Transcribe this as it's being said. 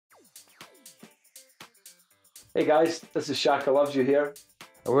Hey guys, this is Shaka Loves You here.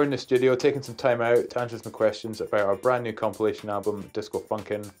 And we're in the studio taking some time out to answer some questions about our brand new compilation album, Disco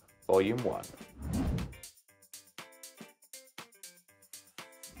Funkin' Volume 1.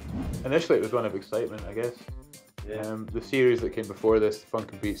 Initially it was one of excitement, I guess. Yeah. The series that came before this, the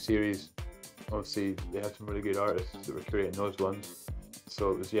Funkin' Beats series, obviously they had some really good artists that were creating those ones.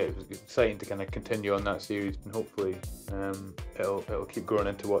 So it was exciting to kind of continue on that series, and hopefully it'll keep growing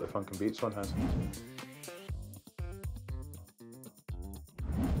into what the Funkin' Beats one has.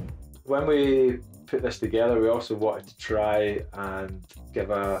 When we put this together, we also wanted to try and give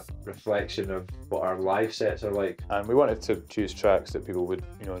a reflection of what our live sets are like. And we wanted to choose tracks that people would,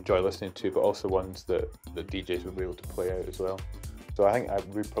 enjoy listening to, but also ones that DJs would be able to play out as well. So I think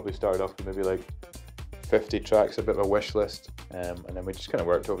we probably started off with maybe like 50 tracks, a bit of a wish list, and then we just kind of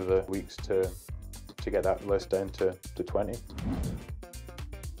worked over the weeks to get that list down to 20.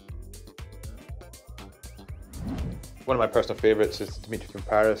 One of my personal favourites is the Dimitri from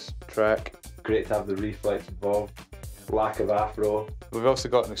Paris track. Great to have the reflex involved. Lack of afro. We've also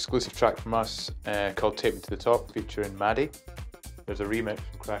got an exclusive track from us called Take Me to the Top, featuring Maddie. There's a remix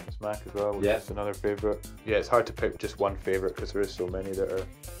from Crack and Smack as well, which is another favourite. Yeah, it's hard to pick just one favourite because there is so many that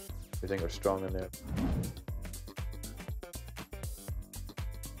we think are strong in there.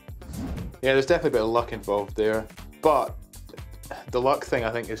 Yeah, there's definitely a bit of luck involved there, but the luck thing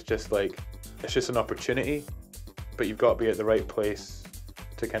I think is just like, it's just an opportunity, but you've got to be at the right place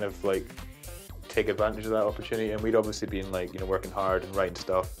to kind of like take advantage of that opportunity. And we'd obviously been like, working hard and writing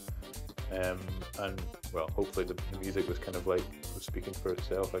stuff, and well, hopefully the music was kind of like was speaking for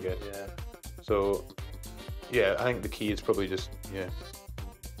itself, I guess. Yeah. So yeah, I think the key is probably just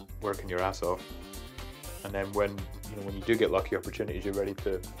working your ass off, and then when you do get lucky opportunities, you're ready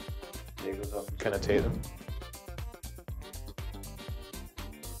to kind of take them.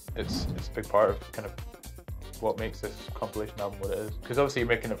 It's a big part of kind of what makes this compilation album what it is, because obviously you're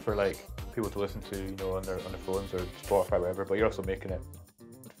making it for like people to listen to, on their phones or Spotify, whatever. But you're also making it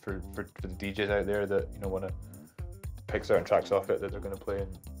for the DJs out there that want to pick certain tracks off it that they're going to play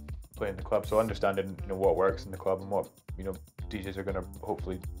in the club. So understanding what works in the club and what DJs are going to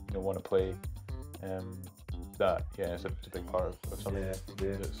hopefully want to play. That it's a big part of something that's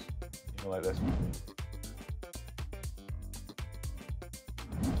like this.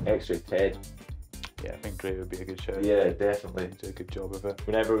 Extra Ted. Yeah, I think Gray would be a good show. Yeah, definitely. He did a good job of it.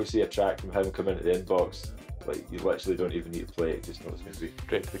 Whenever we see a track from him come into the inbox, like you literally don't even need to play it, just know it's going to be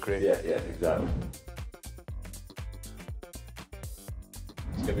straight to the Gray. Yeah, exactly.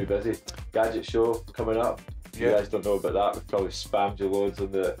 It's going to be busy. Gadget show coming up. If you guys don't know about that, we've probably spammed you loads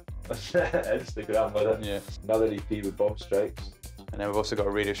on the Instagram with it. Yeah. Another EP with Bomb Strikes. And then we've also got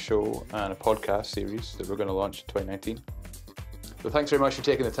a radio show and a podcast series that we're going to launch in 2019. So thanks very much for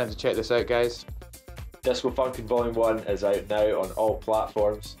taking the time to check this out, guys. Disco Funkin' Volume 1 is out now on all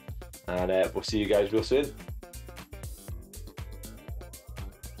platforms, and we'll see you guys real soon.